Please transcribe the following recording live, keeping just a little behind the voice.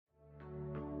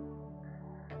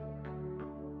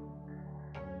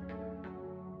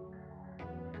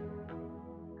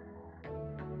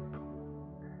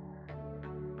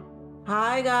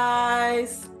Hi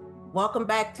guys, welcome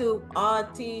back to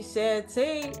RTs Share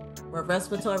Tea, where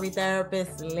respiratory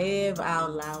therapists live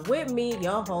out loud. With me,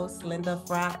 your host, Linda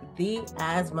Fry, the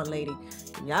Asthma Lady.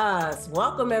 Yes,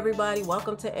 welcome everybody.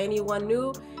 Welcome to anyone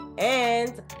new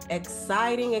and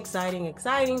exciting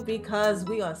because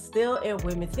we are still in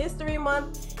Women's History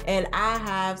Month and I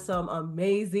have some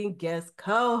amazing guest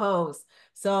co-hosts.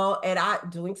 And I'm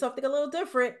doing something a little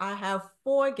different. I have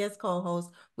 4 guest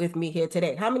co-hosts with me here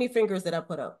today. How many fingers did I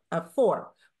put up?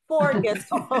 4. 4 guest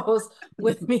co-hosts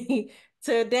with me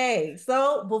today.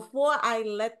 So before I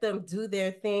let them do their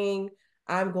thing,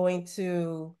 I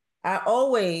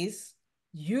always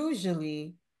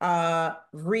usually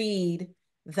read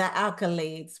the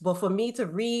accolades. But for me to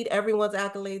read everyone's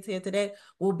accolades here today,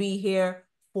 we'll be here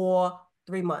for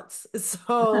 3 months.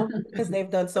 So, because they've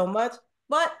done so much.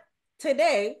 But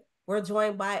today, we're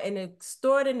joined by an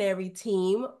extraordinary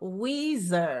team,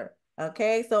 WHEEZER.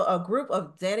 Okay, so a group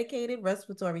of dedicated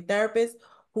respiratory therapists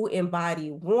who embody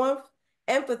warmth,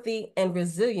 empathy, and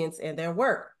resilience in their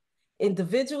work.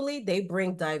 Individually, they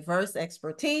bring diverse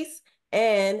expertise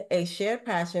and a shared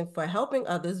passion for helping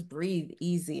others breathe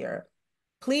easier.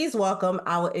 Please welcome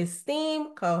our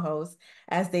esteemed co-hosts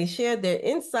as they share their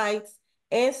insights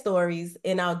and stories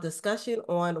in our discussion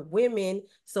on women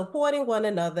supporting one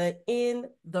another in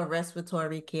the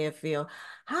respiratory care field.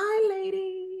 Hi,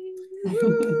 ladies.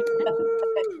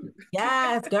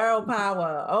 Yes, girl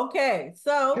power. Okay,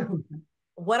 so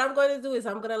what I'm going to do is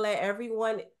I'm going to let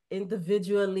everyone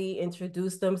individually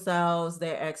introduce themselves,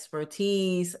 their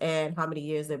expertise, and how many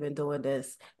years they've been doing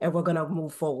this. And we're going to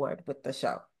move forward with the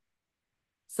show.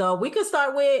 So we could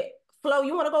start with Flo.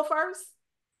 You want to go first?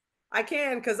 I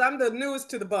can, because I'm the newest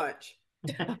to the bunch.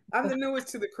 I'm the newest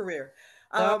to the career.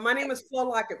 My name is Flo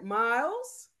Lockett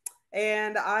Miles,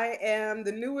 and I am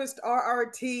the newest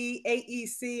RRT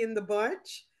AEC in the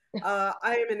bunch. I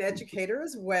am an educator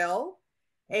as well,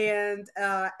 and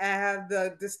I have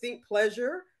the distinct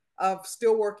pleasure of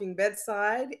still working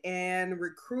bedside and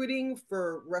recruiting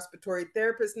for respiratory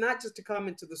therapists, not just to come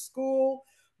into the school,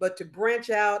 but to branch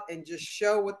out and just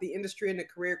show what the industry and the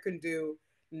career can do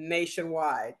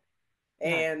nationwide.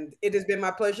 And it has been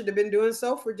my pleasure to have been doing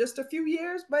so for just a few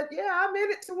years, but yeah, I'm in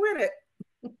it to win it.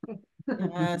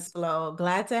 Yes, Flo.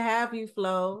 Glad to have you,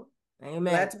 Flo.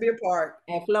 Amen. Glad to be a part.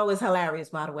 And Flo is hilarious,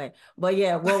 by the way. But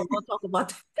yeah, we'll talk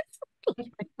about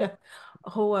that.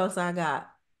 Who else I got?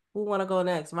 Who want to go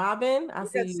next? Robin, I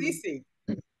see you.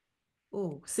 Cece.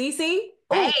 Ooh, Cece?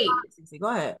 Hey. Cece, go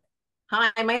ahead.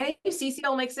 Hi, my name is Cece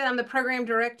Olmixon. I'm the program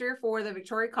director for the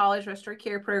Victoria College Respiratory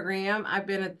Care Program. I've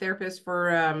been a therapist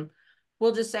for,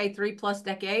 we'll just say 3+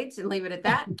 decades and leave it at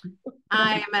that.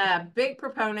 I am a big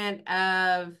proponent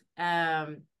of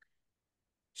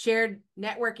shared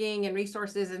networking and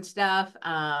resources and stuff.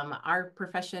 Our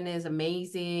profession is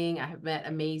amazing. I have met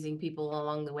amazing people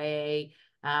along the way.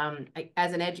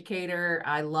 As an educator,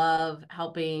 I love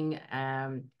helping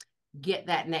get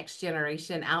that next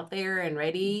generation out there and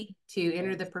ready to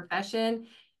enter the profession.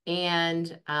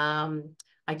 And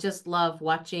I just love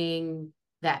watching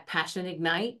that passion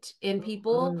ignite in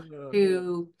people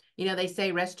who, they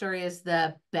say respiratory is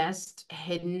the best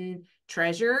hidden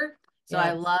treasure. So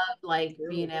I love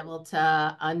being able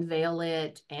to unveil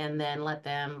it and then let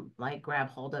them grab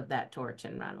hold of that torch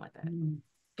and run with it.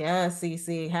 Yeah,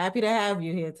 Cece, happy to have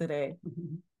you here today.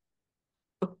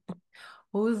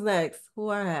 Who's next? Who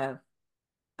I have?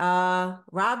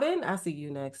 Robin, I see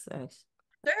you next.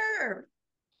 Sure.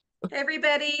 Hey,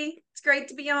 everybody. It's great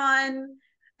to be on.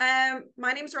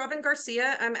 My name is Robin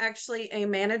Garcia. I'm actually a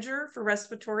manager for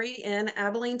respiratory in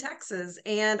Abilene, Texas,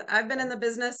 and I've been in the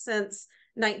business since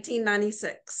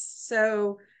 1996.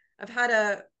 So I've had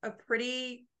a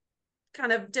pretty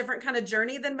kind of different kind of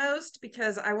journey than most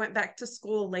because I went back to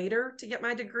school later to get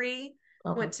my degree.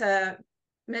 Went to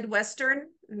Midwestern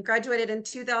and graduated in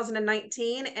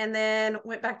 2019 and then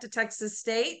went back to Texas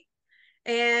State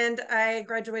and I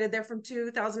graduated there from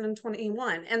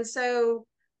 2021. And so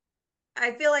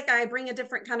I feel like I bring a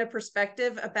different kind of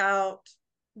perspective about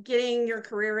getting your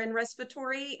career in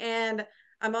respiratory, and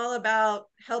I'm all about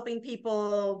helping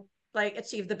people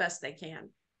achieve the best they can.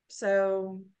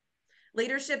 So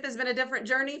leadership has been a different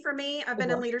journey for me. I've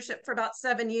been in leadership for about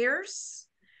 7 years,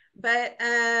 but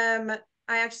I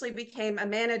actually became a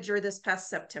manager this past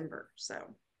September. So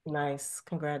nice.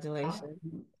 Congratulations.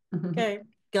 Okay.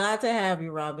 Glad to have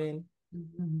you, Robin.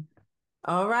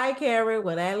 All right, Karen,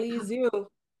 well, that leaves you.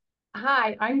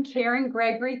 Hi, I'm Karen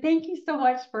Gregory. Thank you so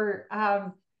much for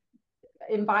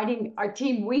inviting our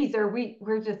Team WHEEZER.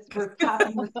 We're tough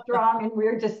and we're strong and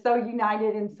we're just so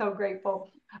united and so grateful.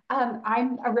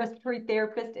 I'm a respiratory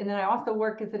therapist, and then I also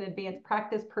work as an advanced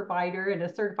practice provider and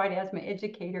a certified asthma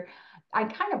educator. I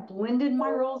kind of blended my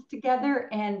roles together,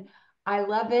 and I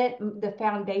love it. The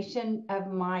foundation of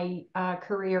my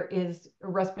career is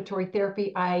respiratory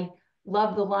therapy. I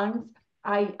love the lungs.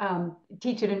 I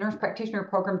teach at a nurse practitioner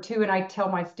program too, and I tell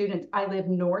my students I live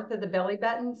north of the belly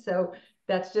button, so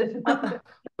that's just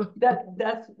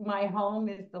that's my home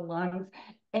is the lungs.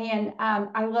 And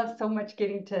I love so much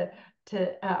getting to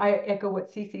I echo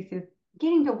what Cece says,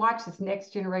 getting to watch this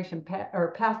next generation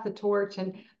pass the torch.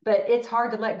 But it's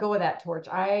hard to let go of that torch.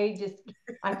 I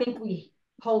think we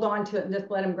hold on to it and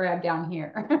just let them grab down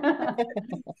here.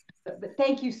 But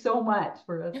thank you so much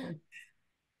for listening.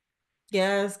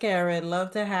 Yes, Karen,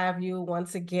 love to have you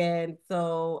once again.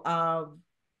 So,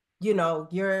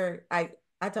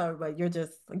 I tell everybody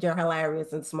you're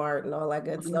hilarious and smart and all that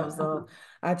good stuff. So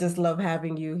I just love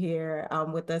having you here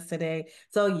with us today.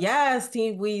 So yes,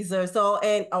 Team WHEEZER. So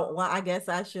I guess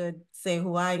I should say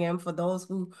who I am for those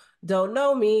who don't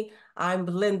know me. I'm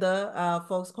Belinda.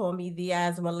 Folks call me the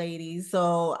Asthma Lady.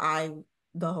 So I'm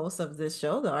the host of this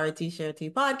show, the RTs Share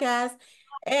Tea Podcast.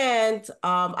 And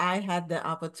I had the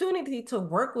opportunity to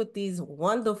work with these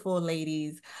wonderful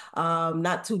ladies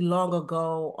not too long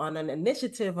ago on an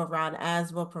initiative around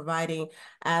asthma, providing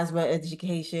asthma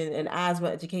education and asthma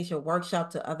education workshop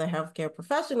to other healthcare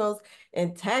professionals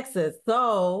in Texas.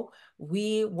 So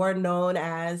we were known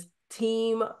as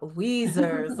Team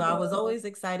WHEEZER. So I was always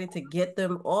excited to get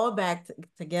them all back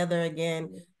together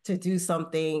again to do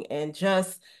something and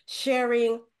just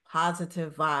sharing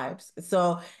positive vibes.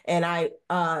 So, and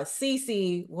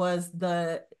Cece was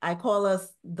I call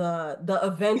us the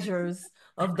Avengers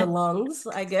of the lungs,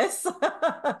 I guess.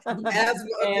 Asthma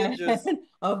Avengers.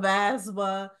 Of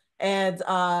asthma. And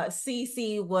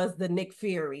Cece was the Nick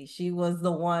Fury. She was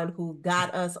the one who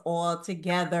got us all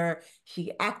together.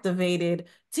 She activated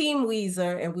Team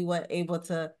WHEEZER, and we were able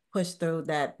to push through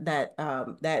that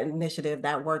initiative,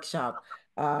 that workshop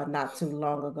not too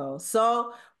long ago.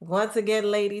 So once again,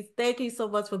 ladies, thank you so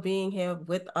much for being here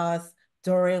with us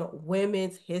during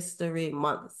Women's History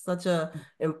Month. Such a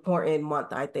important month,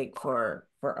 I think, for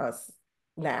us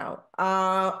now.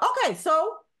 Okay,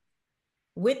 so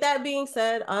with that being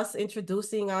said, us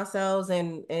introducing ourselves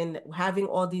and having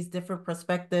all these different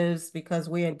perspectives because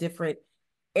we're in different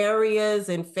areas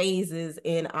and phases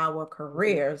in our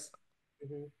careers.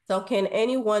 Mm-hmm. So can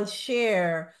anyone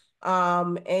share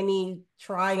any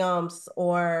triumphs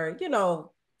or,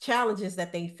 challenges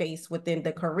that they face within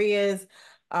the careers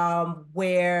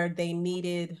where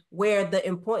the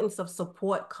importance of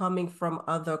support coming from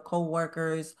other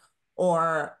coworkers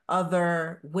or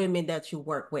other women that you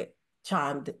work with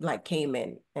came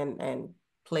in and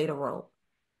played a role?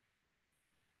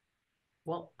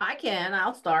 Well,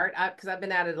 I'll start because I've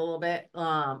been at it a little bit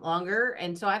longer.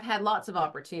 And so I've had lots of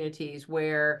opportunities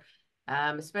where,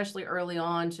 especially early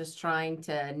on, just trying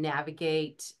to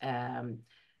navigate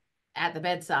at the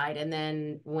bedside. And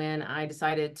then when I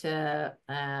decided to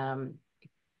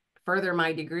further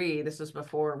my degree, this was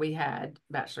before we had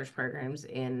bachelor's programs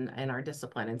in our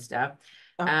discipline and stuff.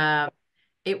 Okay.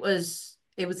 It was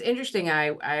interesting.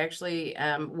 I actually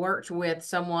worked with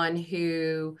someone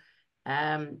who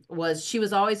she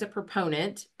was always a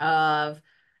proponent of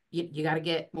you got to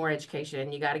get more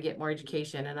education. You got to get more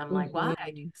education. And I'm like, why?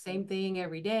 I do the same thing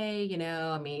every day.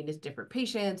 I mean, it's different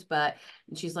patients, and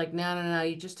she's like, no,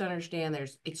 you just don't understand.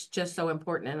 It's just so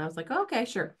important. And I was like, oh, okay,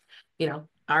 sure.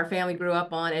 Our family grew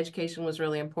up on education was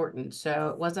really important. So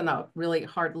it wasn't a really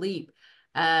hard leap.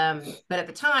 But at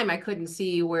the time I couldn't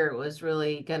see where it was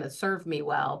really going to serve me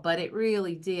well, but it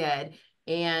really did.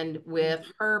 And with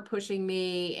her pushing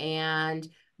me and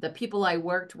the people I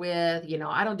worked with,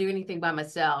 I don't do anything by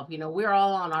myself. We're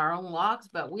all on our own walks,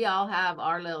 but we all have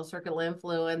our little circle of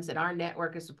influence and our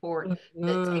network of support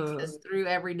that takes us through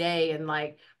every day. And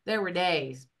there were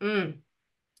days, because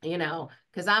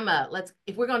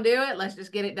if we're going to do it, let's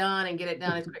just get it done and get it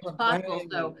done as quick as possible.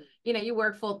 So, you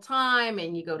work full time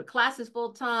and you go to classes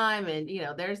full time and,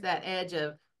 there's that edge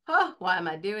of, oh, why am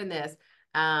I doing this?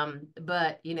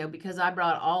 But because I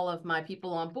brought all of my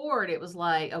people on board, it was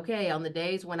like, okay, on the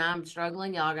days when I'm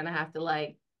struggling, y'all are going to have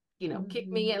to kick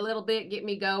me a little bit, get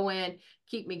me going,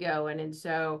 keep me going. And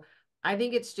so I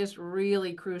think it's just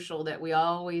really crucial that we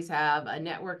always have a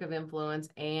network of influence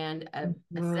and a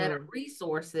set of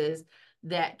resources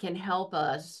that can help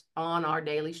us on our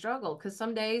daily struggle. Because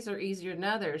some days are easier than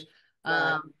others.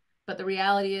 Right. But the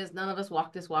reality is none of us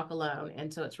walk this walk alone.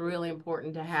 And so it's really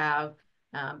important to have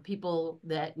people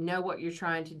that know what you're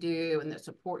trying to do and that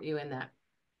support you in that.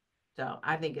 So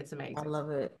I think it's I amazing. love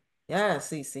it. Yeah,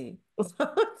 Cece.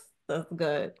 That's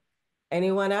good.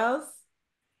 Anyone else?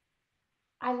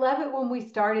 I love it when we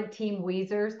started Team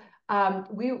WHEEZERS.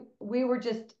 We were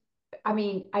just, I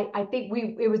mean, I think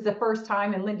it was the first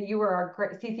time, and Linda, you were our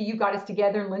great, Cece, you got us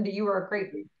together, and Linda, you were a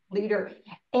great leader.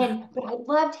 But I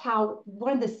loved how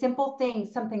one of the simple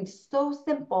things, something so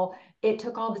simple, it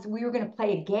took all this, we were going to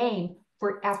play a game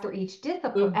for after each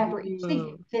discipline, after each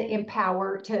thing to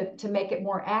empower, to make it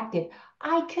more active.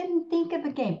 I couldn't think of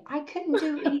a game. I couldn't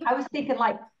do any, I was thinking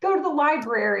like, go to the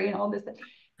library and all this.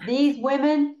 These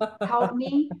women helped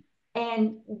me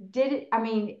and did it. I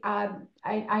mean,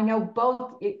 I know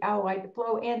both.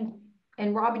 Flo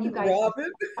and Robin, you guys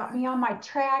got me on my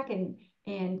track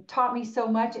and taught me so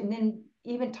much, and then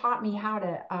even taught me how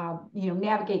to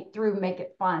navigate through, make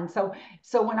it fun. So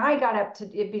when I got up to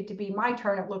be my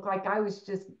turn, it looked like I was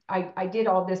just I did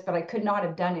all this, but I could not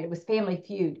have done it. It was Family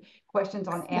Feud. Questions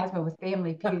on asthma with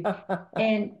Family Feud,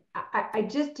 and I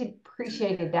just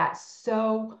appreciated that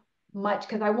so much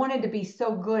because I wanted to be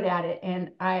so good at it,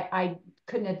 and I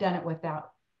couldn't have done it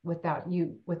without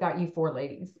you four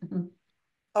ladies.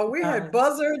 Oh, we had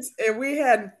buzzards and we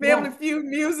had Family Feud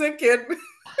music and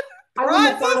I wouldn't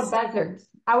have thought of buzzards.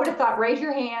 I would have thought raise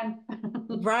your hand.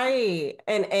 Right.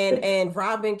 And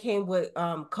Robin came with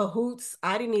cahoots.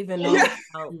 I didn't even know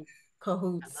about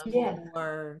cahoots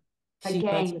before she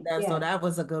mentioned that. So that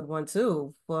was a good one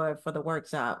too for the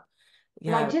workshop.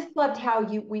 Yeah. And I just loved how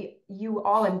you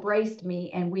all embraced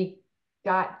me and we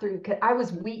got through, because I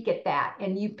was weak at that,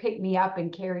 and you picked me up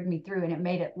and carried me through, and it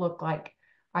made it look like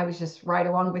I was just right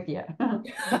along with you.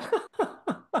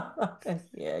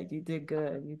 Yeah, you did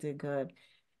good. You did good.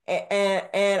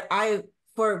 And I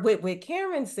with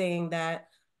Karen saying that,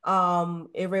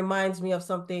 it reminds me of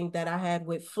something that I had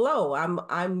with Flo.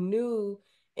 I'm new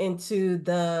into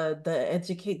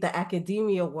the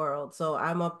academia world. So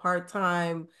I'm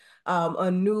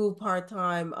a new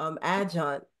part-time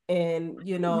adjunct. And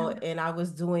and I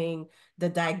was doing the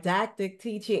didactic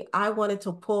teaching. I wanted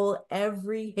to pull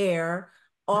every hair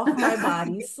off my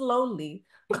body slowly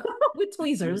with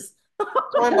tweezers.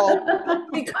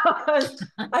 Because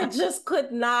I just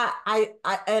could not.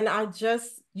 I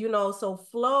just, so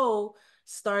Flo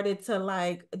started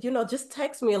to just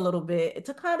text me a little bit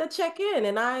to kind of check in,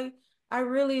 and I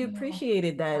really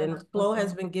appreciated that. And Flo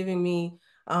has been giving me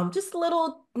just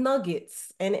little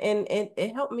nuggets, and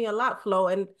it helped me a lot, Flo.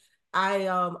 And I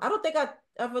don't think I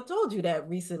ever told you that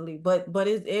recently, but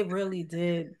it really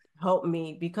did help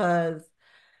me because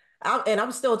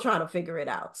I'm still trying to figure it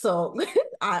out. So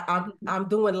I'm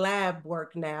doing lab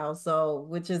work now, so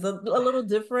which is a little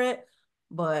different,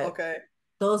 but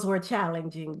those were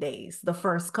challenging days. The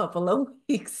first couple of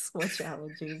weeks were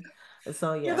challenging.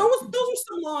 So yeah. Those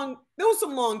were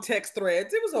some long text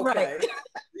threads. It was okay. Right.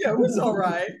 Yeah, it was all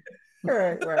right.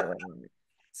 Right.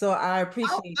 So I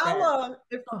appreciate that.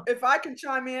 If I can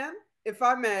chime in, if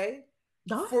I may,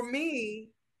 for me,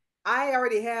 I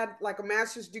already had like a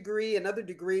master's degree and other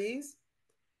degrees.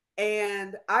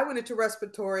 And I went into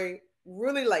respiratory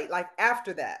really late, like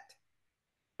after that.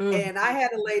 And I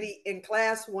had a lady in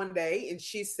class one day and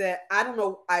she said, I don't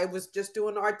know, I was just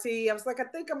doing RT. I was like, I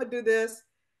think I'm gonna do this.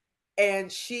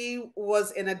 And she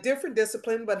was in a different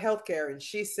discipline, but healthcare. And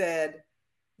she said,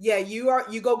 yeah, you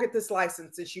go get this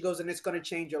license. And she goes, and it's going to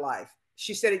change your life.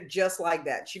 She said it just like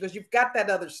that. She goes, you've got that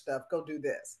other stuff. Go do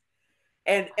this.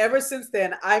 And ever since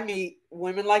then, I meet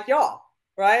women like y'all,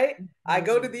 right? I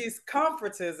go to these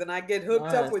conferences and I get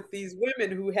hooked up with these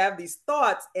women who have these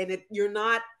thoughts, and you're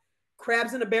not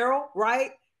crabs in a barrel,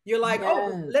 right? You're like,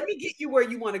 oh, let me get you where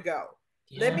you want to go.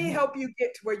 Let me help you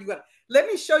get to where you want. Let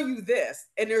me show you this.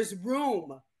 And there's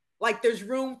room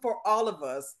for all of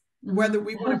us, whether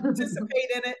we want to participate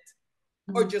in it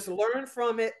or just learn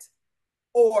from it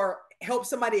or help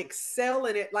somebody excel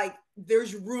in it. Like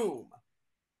there's room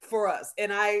for us.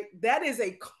 And that is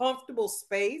a comfortable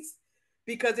space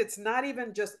because it's not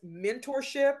even just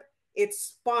mentorship, it's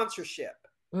sponsorship.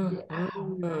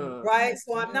 Right?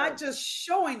 So I'm not just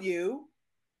showing you,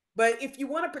 but if you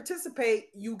want to participate,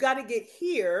 you got to get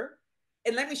here.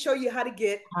 And let me show you how to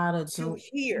get to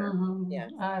here. Yeah,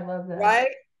 I love that. Right?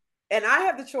 And I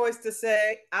have the choice to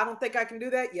say, I don't think I can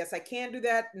do that. Yes, I can do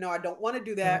that. No, I don't want to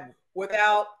do that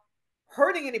without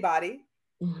hurting anybody.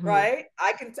 Right?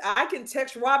 I can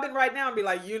text Robin right now and be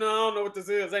like, I don't know what this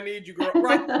is. I need you, girl.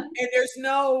 Right? And there's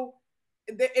no,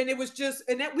 and it was just,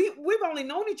 and that we've only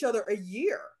known each other a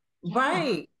year.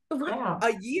 Right.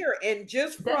 A year. And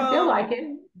just from. Doesn't feel like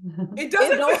it. It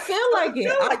don't feel like it.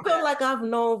 I feel like I've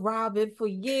known Robin for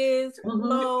years.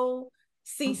 Flo,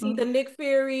 Cece, the Nick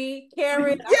Fury,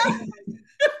 Karen. Yeah.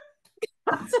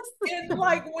 Just, And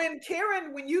like when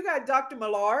you got Dr.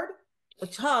 Millard,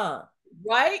 huh.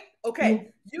 right? Okay,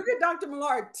 you get Dr.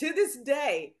 Millard. To this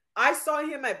day, I saw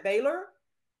him at Baylor,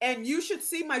 and you should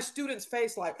see my student's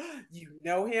face like, you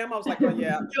know him? I was like, oh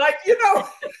yeah. Like,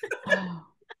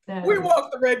 we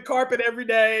walk the red carpet every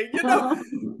day,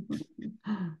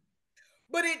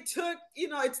 But it took,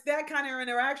 it's that kind of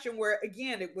interaction where,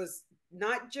 again, it was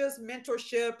not just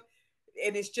mentorship,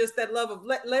 and it's just that love of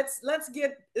let's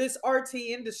get this RT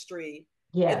industry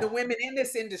and the women in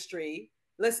this industry.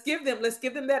 Let's give them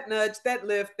that nudge, that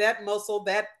lift, that muscle,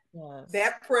 that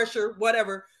pressure,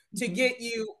 whatever, to get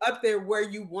you up there where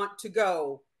you want to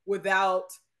go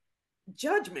without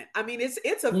judgment. I mean,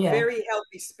 it's a very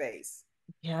healthy space.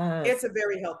 Yes. It's a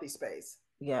very healthy space.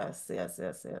 Yes.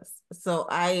 So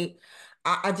I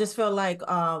just feel like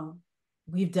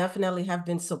we definitely have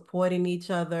been supporting each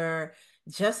other,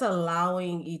 just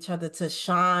allowing each other to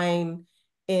shine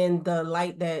in the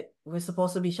light that we're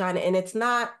supposed to be shining. And it's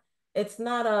not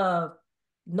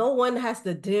no one has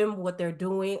to dim what they're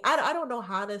doing. I don't know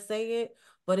how to say it,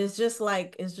 but we just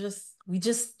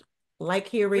like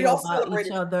hearing about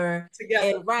each other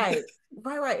together. And right.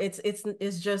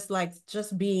 It's just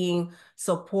being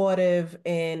supportive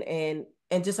and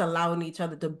just allowing each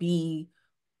other to be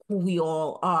who we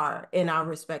all are in our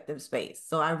respective space.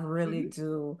 So I really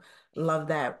do love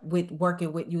that with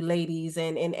working with you ladies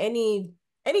and anything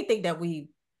that we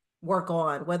work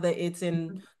on, whether it's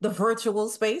in the virtual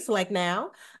space like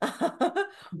now,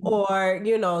 or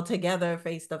together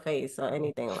face to face or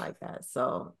anything like that.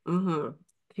 So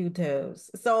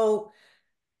kudos. So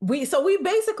we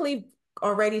basically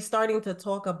already starting to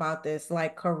talk about this,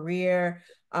 like career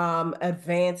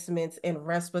advancements in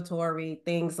respiratory,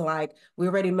 things like we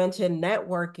already mentioned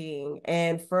networking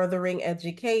and furthering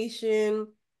education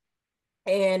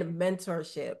and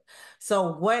mentorship.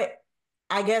 So what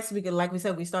I guess we could, like we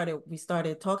said, we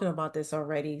started talking about this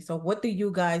already. So what do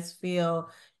you guys feel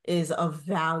is of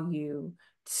value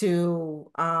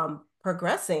to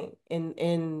progressing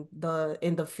in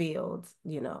the field,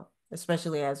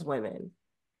 especially as women?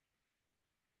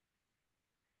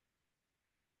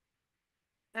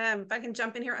 If I can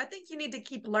jump in here, I think you need to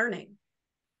keep learning.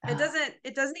 It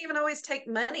doesn't even always take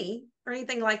money or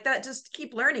anything like that. Just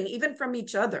keep learning, even from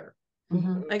each other.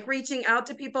 Like reaching out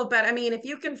to people. But I mean, if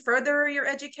you can further your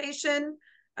education,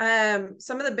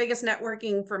 some of the biggest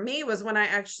networking for me was when I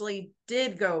actually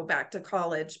did go back to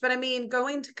college. But I mean,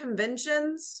 going to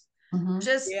conventions,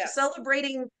 just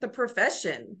celebrating the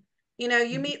profession.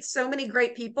 You meet so many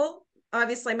great people.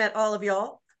 Obviously, I met all of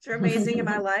y'all. You're amazing in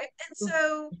my life. And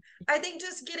so I think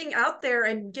just getting out there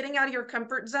and getting out of your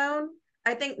comfort zone,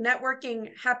 I think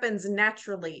networking happens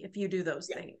naturally if you do those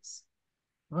things.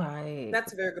 Right.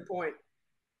 That's a very good point.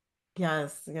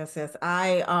 Yes.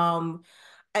 I've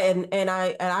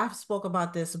spoke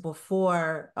about this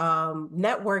before.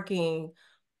 Networking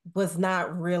was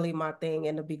not really my thing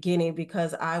in the beginning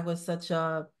because I was such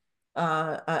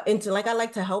into, like, I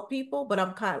like to help people, but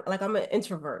I'm an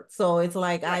introvert. So it's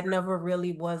like I never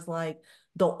really was like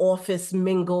the office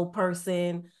mingle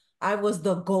person. I was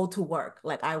the go to work.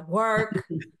 Like I work,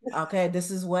 okay,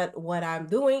 this is what I'm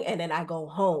doing, and then I go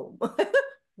home.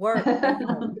 Work,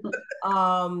 go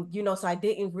home. So I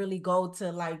didn't really go to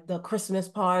like the Christmas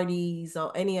parties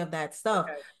or any of that stuff.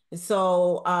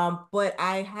 So, but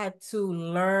I had to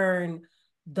learn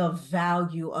the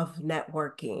value of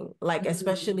networking, like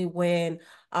especially when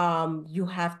you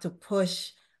have to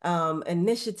push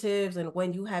initiatives and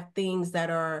when you have things that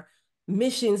are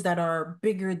missions that are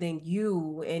bigger than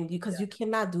you, and because you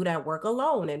cannot do that work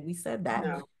alone. And we said that.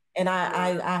 No. And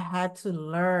I had to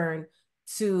learn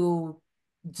to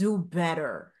do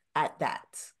better at that.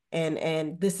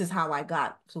 And this is how I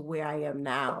got to where I am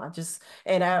now.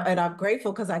 I'm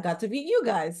grateful because I got to meet you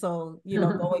guys. So,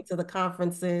 going to the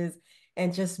conferences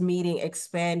and just meeting,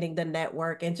 expanding the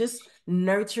network and just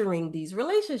nurturing these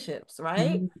relationships,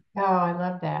 right? Oh, I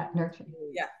love that. Nurturing.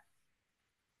 Yeah.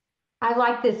 I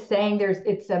like this saying,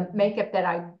 it's a makeup that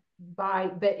I buy,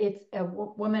 but it's a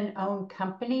woman-owned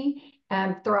company.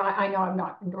 I know I'm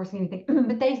not endorsing anything, but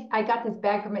I got this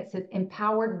bag from it says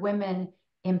empowered women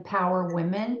empower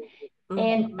women.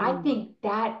 And I think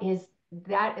that is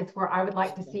where I would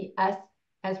like to see us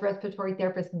as respiratory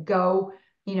therapists go.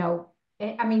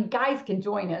 I mean, guys can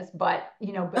join us, but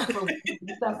but for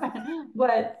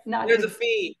but not there's a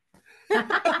fee.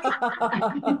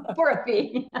 for a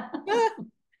fee.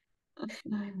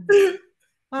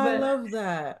 I love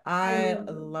that.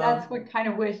 That's what kind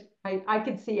of wish I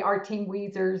could see our Team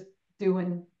WHEEZERs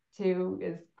doing too,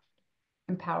 is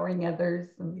empowering others.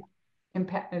 And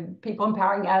people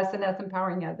empowering us and us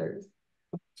empowering others.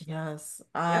 Yes,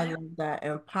 I love that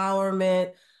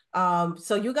empowerment.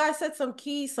 So you guys said some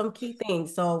key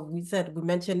things. So we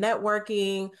mentioned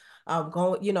networking,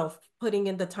 going, putting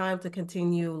in the time to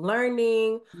continue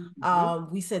learning.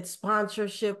 We said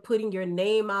sponsorship, putting your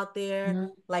name out there.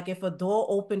 Like if a door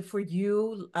opened for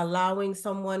you, allowing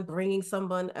someone, bringing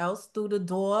someone else through the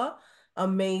door.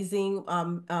 Amazing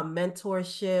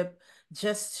mentorship,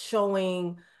 just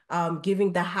showing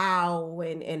giving the how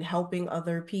and helping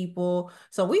other people.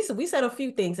 So we said a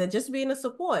few things, and just being a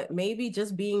support, maybe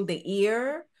just being the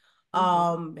ear.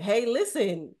 Hey,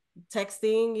 listen,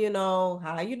 texting,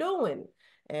 how you doing?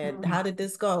 And how did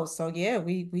this go? So yeah,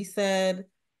 we said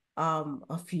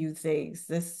a few things.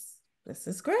 This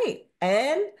is great.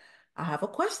 And I have a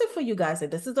question for you guys,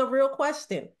 and this is a real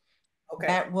question. Okay.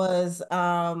 That was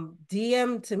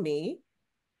DM'd to me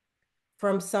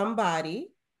from somebody.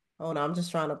 Hold on, I'm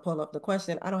just trying to pull up the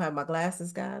question. I don't have my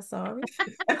glasses, guys. Sorry.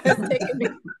 It's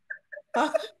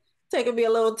taking me a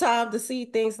little time to see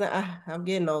things. Now I'm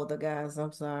getting older, guys.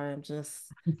 I'm sorry. I'm just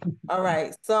all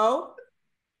right. So,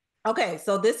 okay,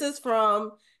 so this is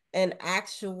from an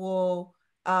actual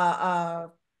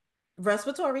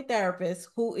respiratory therapist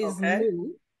who is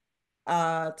new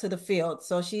to the field.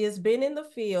 So she has been in the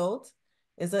field,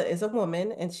 is a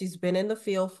woman, and she's been in the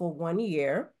field for 1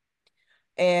 year.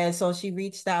 And so she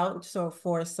reached out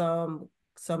for some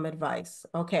advice.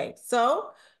 Okay,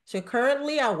 so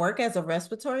currently I work as a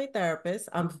respiratory therapist.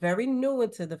 I'm very new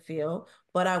into the field,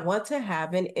 but I want to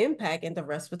have an impact in the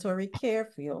respiratory care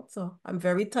field. So I'm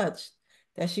very touched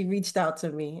that she reached out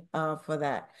to me for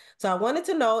that. So I wanted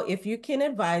to know if you can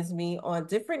advise me on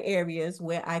different areas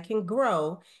where I can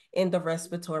grow in the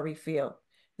respiratory field.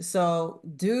 So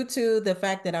due to the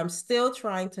fact that I'm still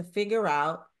trying to figure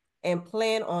out and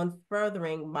plan on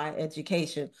furthering my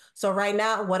education. So right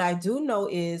now, what I do know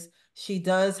is she's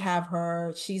a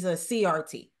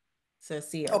CRT. It's a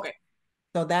CRT. Okay.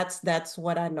 So that's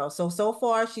what I know. So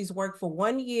far she's worked for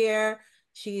 1 year.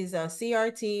 She's a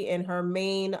CRT and her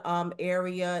main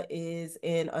area is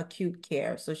in acute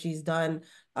care. So she's done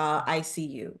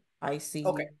ICU.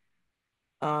 Okay.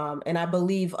 And I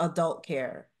believe adult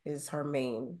care is her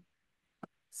main.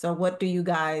 So what do you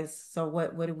guys,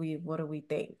 what do we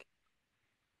think?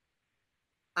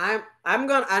 I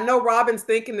know Robin's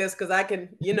thinking this because I can,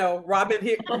 Robin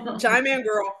here, chime in,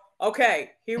 girl.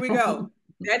 Okay, here we go.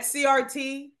 That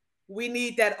CRT, we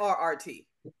need that RRT.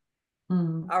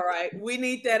 All right, we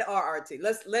need that RRT.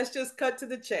 Let's just cut to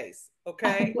the chase.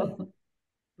 Okay.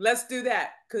 Let's do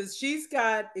that because she's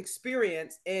got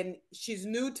experience and she's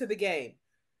new to the game.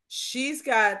 She's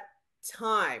got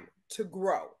time to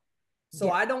grow.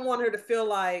 So I don't want her to feel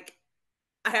like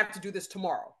I have to do this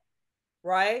tomorrow,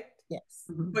 right? Yes.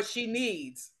 But she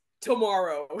needs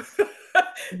tomorrow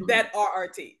that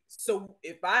RRT. So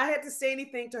if I had to say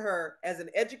anything to her as an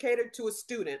educator to a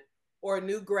student or a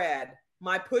new grad,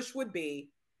 my push would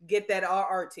be get that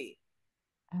RRT.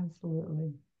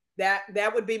 Absolutely.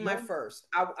 That would be my first.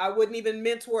 I wouldn't even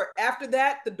mentor. After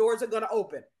that, the doors are going to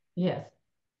open. Yes.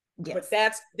 But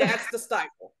that's the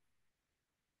stifle.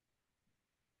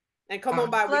 And come on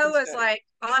by. Flo is like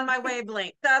on my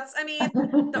wavelength. The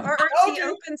RRT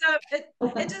opens up,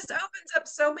 it just opens up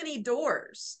so many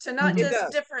doors to not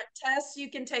just different tests you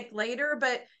can take later,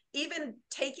 but even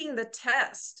taking the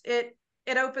test, it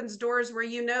opens doors where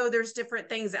there's different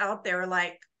things out there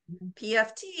like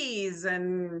PFTs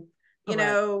and you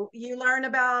start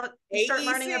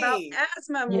learning about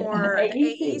asthma more,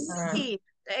 the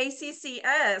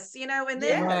ACCS, and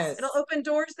then it'll open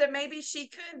doors that maybe she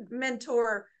could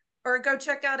mentor or go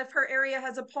check out if her area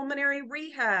has a pulmonary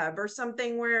rehab or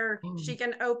something where she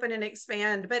can open and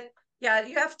expand. But yeah,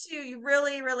 you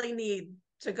really, really need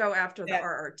to go after the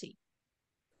RRT.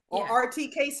 Or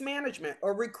RT case management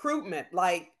or recruitment.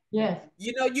 Like,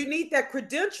 you need that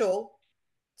credential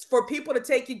for people to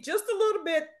take you just a little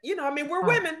bit. We're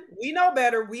women. We know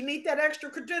better. We need that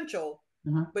extra credential.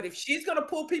 But if she's going to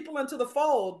pull people into the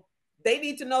fold, they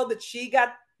need to know that she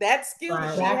got that skill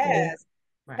that she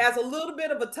has a little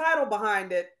bit of a title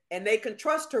behind it, and they can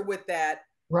trust her with that.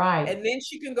 Right. And then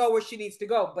she can go where she needs to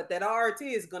go. But that RRT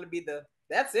is going to be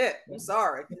that's it. I'm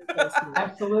sorry.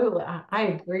 Absolutely.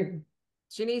 I agree.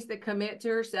 She needs to commit to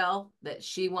herself that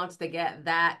she wants to get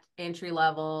that entry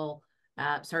level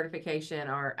certification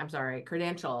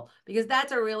credential, because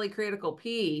that's a really critical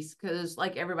piece. Because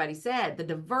like everybody said, the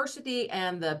diversity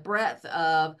and the breadth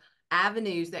of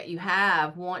avenues that you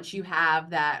have once you have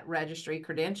that registry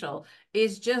credential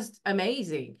is just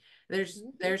amazing. There's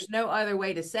no other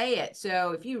way to say it.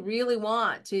 So if you really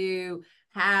want to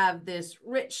have this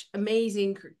rich,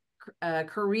 amazing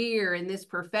career in this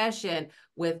profession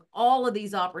with all of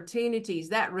these opportunities,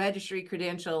 that registry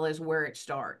credential is where it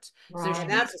starts. Right. So she And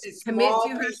needs that's a to commit small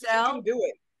to piece herself. to do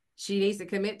it. She needs to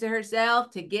commit to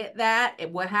herself to get that,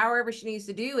 however she needs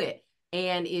to do it.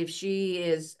 And if she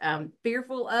is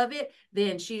fearful of it,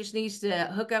 then she just needs to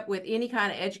hook up with any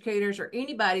kind of educators or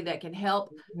anybody that can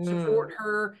help support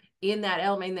her in that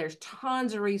element. And there's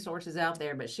tons of resources out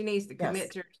there, but she needs to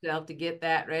commit to herself to get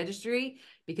that registry,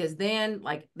 because then,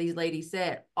 like these ladies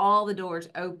said, all the doors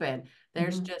open.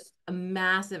 There's just a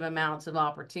massive amounts of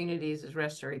opportunities as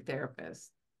respiratory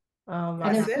therapists. Oh my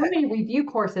And there's God. so many review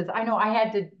courses. I know I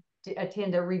had to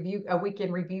attend a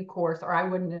weekend review course, or I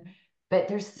wouldn't. But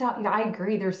there's so, I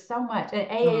agree. There's so much, and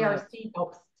AARC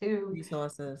helps too.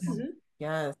 Resources. Mm-hmm.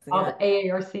 Yes. All the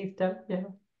AARC stuff. Yeah.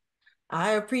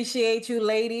 I appreciate you,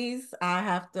 ladies.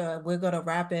 We're going to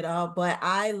wrap it up, but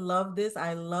I love this.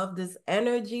 I love this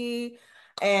energy,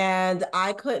 and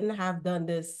I couldn't have done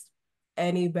this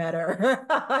any better.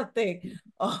 I think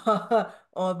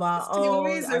on my It's Team own. I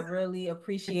WHEEZER. really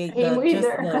appreciate Team the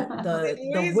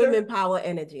WHEEZER. women power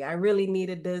energy. I really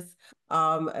needed this,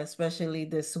 especially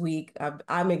this week.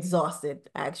 I'm exhausted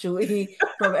actually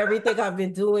from everything I've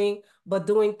been doing, but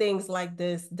doing things like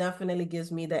this definitely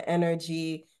gives me the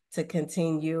energy to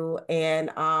continue.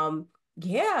 And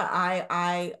yeah,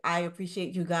 I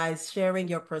appreciate you guys sharing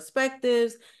your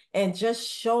perspectives and just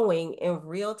showing in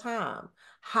real time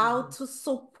how to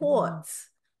support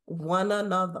one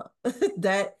another.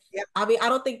 That Yep. I mean, I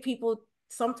don't think people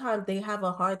sometimes they have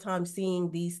a hard time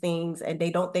seeing these things and they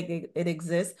don't think it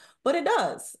exists, but it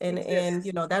does. And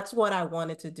you know, that's what I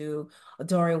wanted to do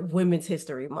during Women's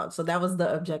History Month. So that was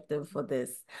the objective for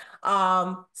this.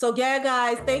 So yeah,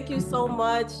 guys, thank you so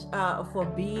much for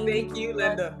being here. Thank you,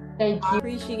 Linda. Thank you. I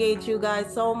appreciate you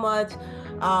guys so much.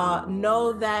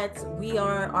 Know that we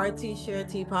are RT Share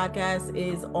Tea Podcast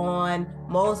is on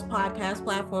most podcast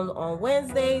platforms on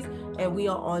Wednesdays, and we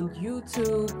are on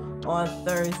YouTube on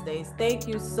Thursdays. Thank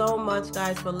you so much,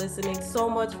 guys, for listening. So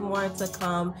much more to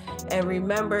come. And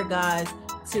remember, guys,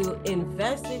 to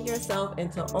invest in yourself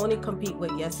and to only compete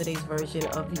with yesterday's version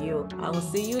of you. I will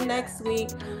see you next week.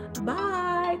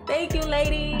 Bye. Thank you,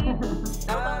 ladies.